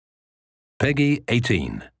Peggy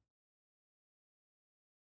 18.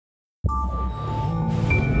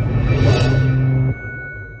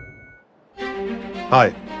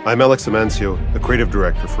 Hi, I'm Alex Amancio, the creative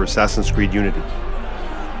director for Assassin's Creed Unity.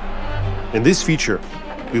 In this feature,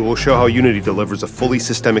 we will show how Unity delivers a fully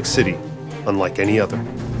systemic city, unlike any other.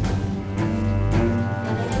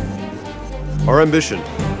 Our ambition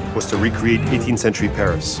was to recreate 18th century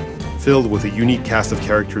Paris, filled with a unique cast of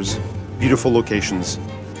characters, beautiful locations,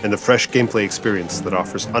 and a fresh gameplay experience that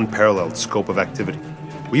offers unparalleled scope of activity.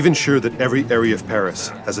 We've ensured that every area of Paris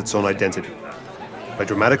has its own identity. By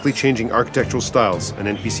dramatically changing architectural styles and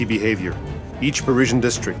NPC behavior, each Parisian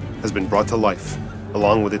district has been brought to life,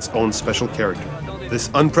 along with its own special character. This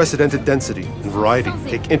unprecedented density and variety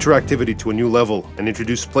take interactivity to a new level and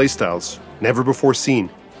introduce playstyles never before seen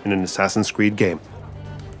in an Assassin's Creed game.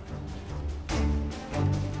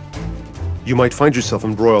 You might find yourself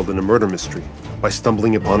embroiled in a murder mystery by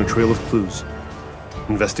stumbling upon a trail of clues.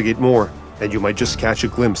 Investigate more, and you might just catch a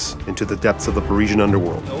glimpse into the depths of the Parisian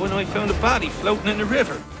underworld. Oh, and I found a body floating in the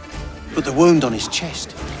river. But the wound on his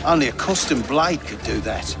chest, only a custom blade could do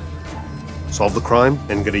that. Solve the crime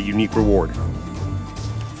and get a unique reward.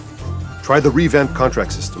 Try the revamped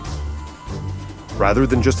contract system. Rather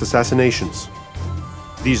than just assassinations,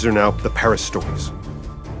 these are now the Paris stories.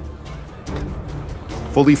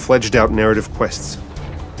 Fully fledged out narrative quests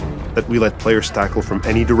that we let players tackle from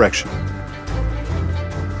any direction.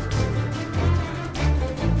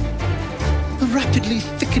 A rapidly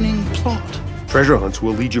thickening plot. Treasure hunts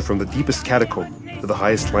will lead you from the deepest catacomb to the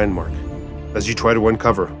highest landmark, as you try to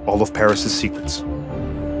uncover all of Paris's secrets.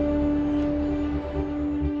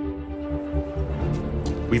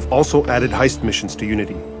 We've also added heist missions to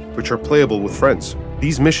Unity, which are playable with friends.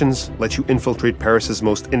 These missions let you infiltrate Paris's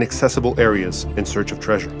most inaccessible areas in search of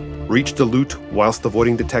treasure. Reach the loot whilst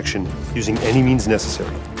avoiding detection using any means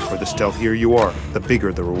necessary, for the stealthier you are, the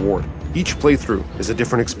bigger the reward. Each playthrough is a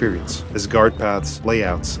different experience, as guard paths,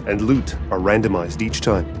 layouts, and loot are randomized each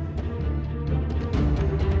time.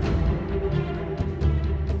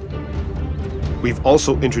 We've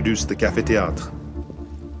also introduced the Café Théâtre.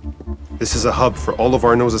 This is a hub for all of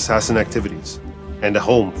Arnaud's assassin activities, and a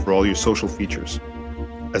home for all your social features,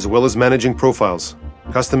 as well as managing profiles,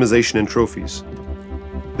 customization, and trophies.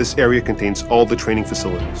 This area contains all the training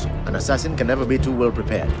facilities. An assassin can never be too well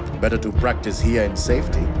prepared. Better to practice here in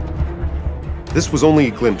safety. This was only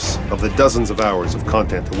a glimpse of the dozens of hours of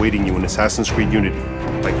content awaiting you in Assassin's Creed Unity.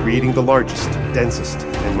 By creating the largest, densest,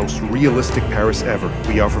 and most realistic Paris ever,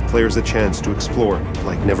 we offer players a chance to explore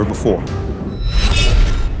like never before.